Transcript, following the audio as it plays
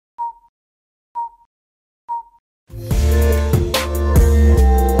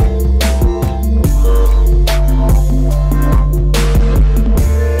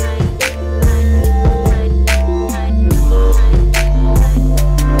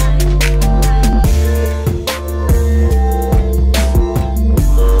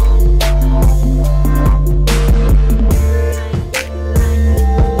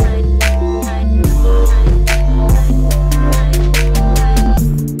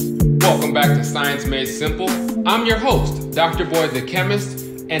welcome back to Science Made Simple. I'm your host, Dr. Boy the Chemist,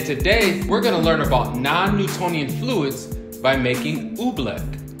 and today we're going to learn about non-Newtonian fluids by making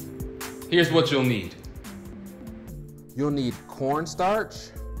oobleck. Here's what you'll need. You'll need cornstarch,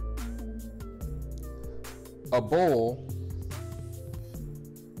 a bowl,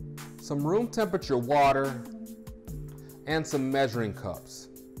 some room temperature water, and some measuring cups.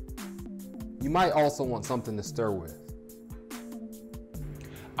 You might also want something to stir with.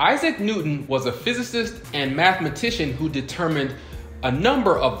 Isaac Newton was a physicist and mathematician who determined a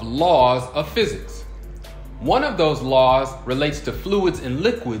number of laws of physics. One of those laws relates to fluids and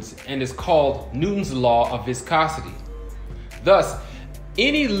liquids and is called Newton's law of viscosity. Thus,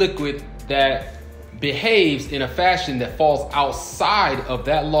 any liquid that behaves in a fashion that falls outside of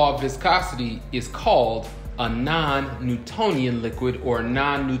that law of viscosity is called a non-Newtonian liquid or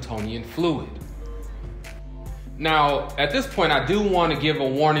non-Newtonian fluid. Now, at this point, I do want to give a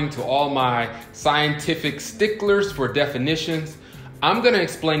warning to all my scientific sticklers for definitions. I'm going to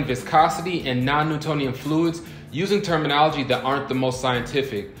explain viscosity and non-Newtonian fluids using terminology that aren't the most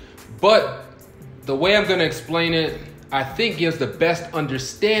scientific, but the way I'm going to explain it, I think gives the best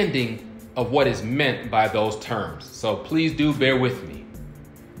understanding of what is meant by those terms. So please do bear with me.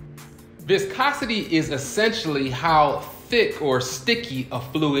 Viscosity is essentially how thick or sticky a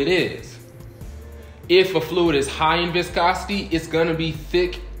fluid is. If a fluid is high in viscosity, it's going to be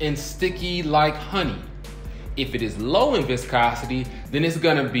thick and sticky like honey. If it is low in viscosity, then it's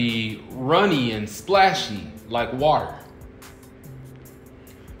going to be runny and splashy like water.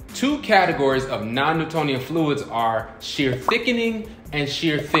 Two categories of non-Newtonian fluids are shear thickening and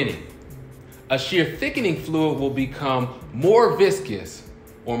shear thinning. A shear thickening fluid will become more viscous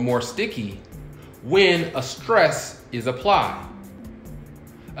or more sticky when a stress is applied.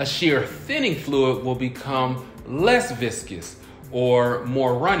 A shear thinning fluid will become less viscous or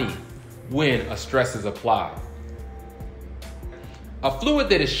more runny when a stress is applied. A fluid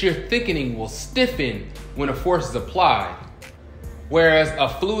that is shear thickening will stiffen when a force is applied, whereas a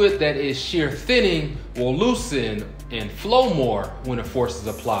fluid that is shear thinning will loosen and flow more when a force is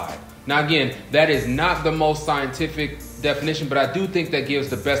applied. Now again, that is not the most scientific definition, but I do think that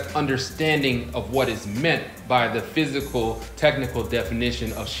gives the best understanding of what is meant by the physical, technical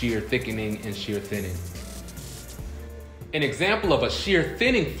definition of shear thickening and shear thinning. An example of a shear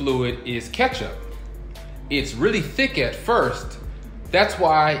thinning fluid is ketchup. It's really thick at first. That's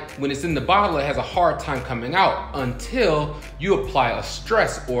why when it's in the bottle, it has a hard time coming out until you apply a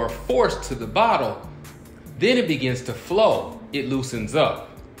stress or a force to the bottle. Then it begins to flow. It loosens up.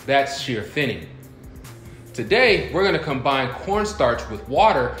 That's shear thinning. Today, we're going to combine cornstarch with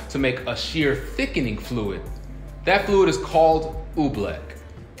water to make a shear thickening fluid. That fluid is called oobleck.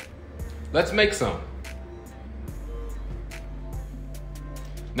 Let's make some.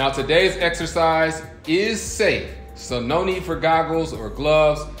 Now, today's exercise is safe, so no need for goggles or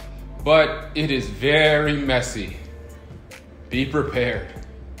gloves, but it is very messy. Be prepared.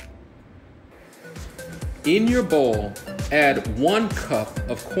 In your bowl, add 1 cup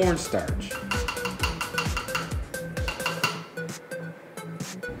of cornstarch.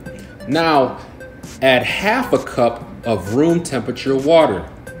 Now, add half a cup of room temperature water.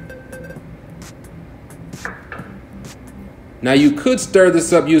 Now, you could stir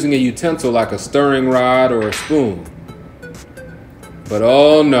this up using a utensil like a stirring rod or a spoon. But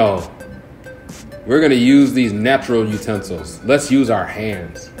oh no, we're going to use these natural utensils. Let's use our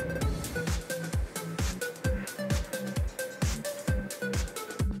hands.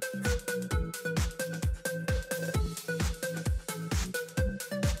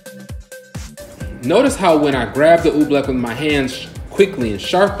 Notice how when I grab the oobleck with my hands quickly and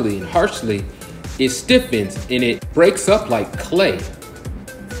sharply and harshly, it stiffens and it breaks up like clay.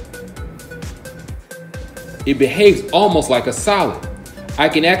 It behaves almost like a solid. I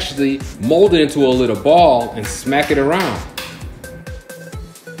can actually mold it into a little ball and smack it around.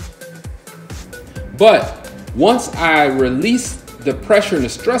 But once I release the pressure and the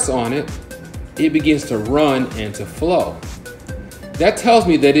stress on it, it begins to run and to flow. That tells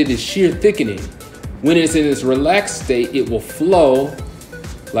me that it is shear thickening. When it's in its relaxed state, it will flow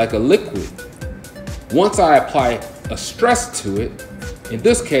like a liquid. Once I apply a stress to it, in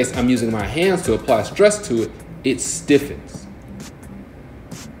this case, I'm using my hands to apply stress to it, it stiffens.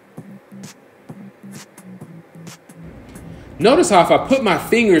 Notice how if I put my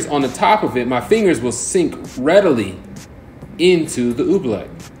fingers on the top of it, my fingers will sink readily into the oobleck.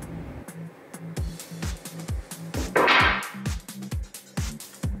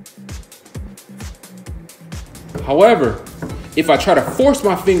 However, if I try to force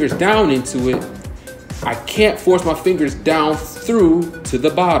my fingers down into it, I can't force my fingers down through to the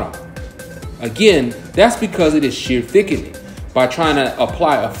bottom. Again, that's because it is shear thickening. By trying to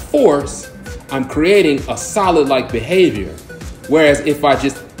apply a force, I'm creating a solid-like behavior. Whereas if I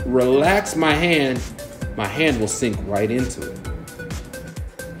just relax my hand will sink right into it.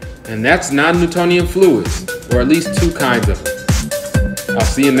 And that's non-Newtonian fluids, or at least two kinds of them. I'll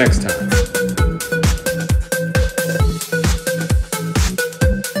see you next time.